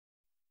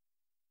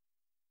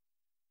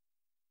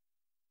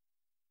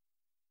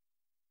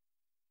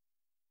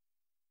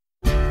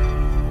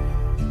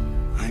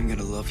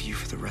love you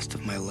for the rest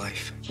of my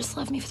life. Just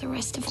love me for the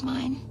rest of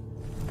mine.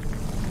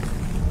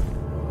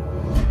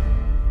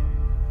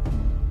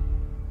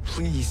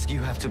 Please,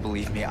 you have to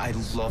believe me. I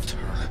loved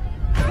her.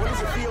 What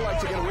does it feel like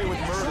to get away with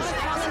murder?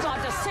 Calling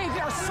God to save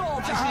your soul.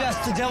 I should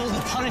ask the devil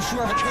to punish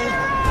whoever killed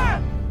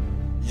her.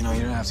 You know,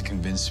 you don't have to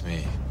convince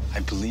me. I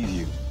believe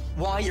you.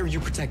 Why are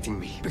you protecting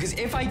me? Because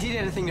if I did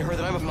anything to her,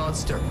 then I'm a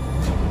monster.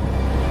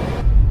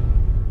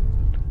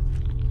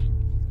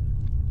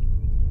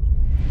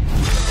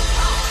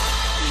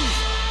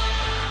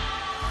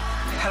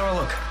 How do I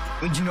look?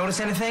 Did you notice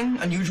anything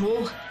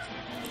unusual?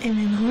 And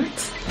then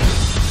horns?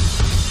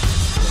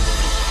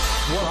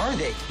 What are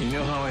they? You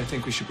know how I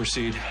think we should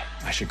proceed?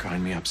 I should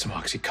grind me up some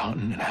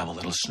OxyContin and have a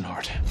little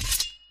snort.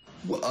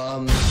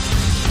 Well,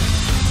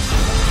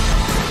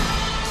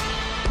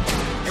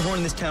 everyone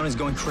in this town is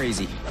going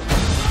crazy.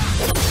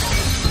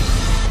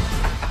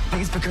 I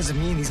think it's because of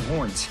me and these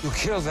horns. You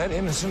killed that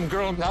innocent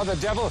girl. Now the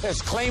devil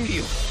has claimed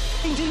you.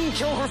 He didn't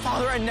kill her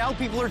father, and now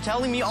people are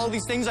telling me all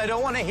these things I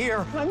don't want to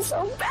hear. I'm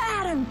so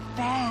bad. I'm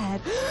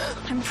bad.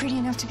 I'm pretty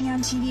enough to be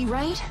on TV,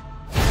 right?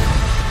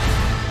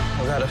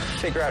 We gotta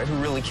figure out who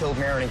really killed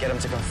Marilyn and get him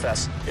to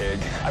confess.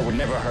 I would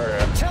never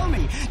hurt her.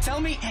 Tell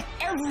me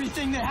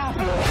everything that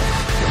happened.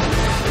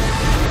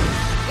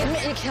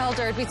 Admit you killed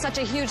her. It'd be such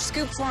a huge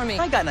scoop for me.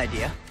 I got an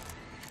idea.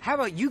 How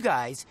about you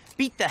guys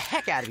beat the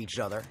heck out of each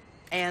other,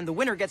 and the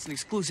winner gets an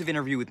exclusive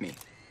interview with me.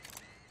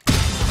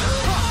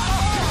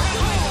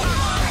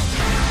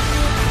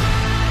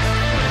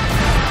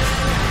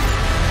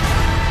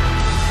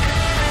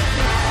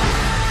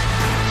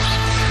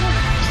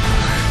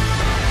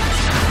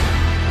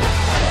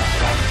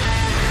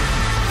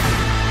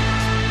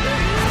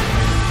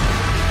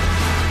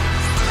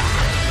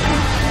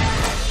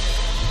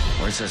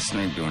 What's that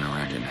snake doing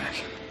around your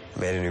neck?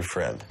 Made a new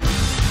friend.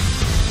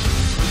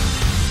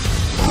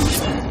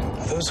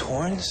 Are those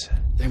horns?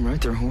 Damn right,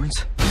 they're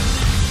horns.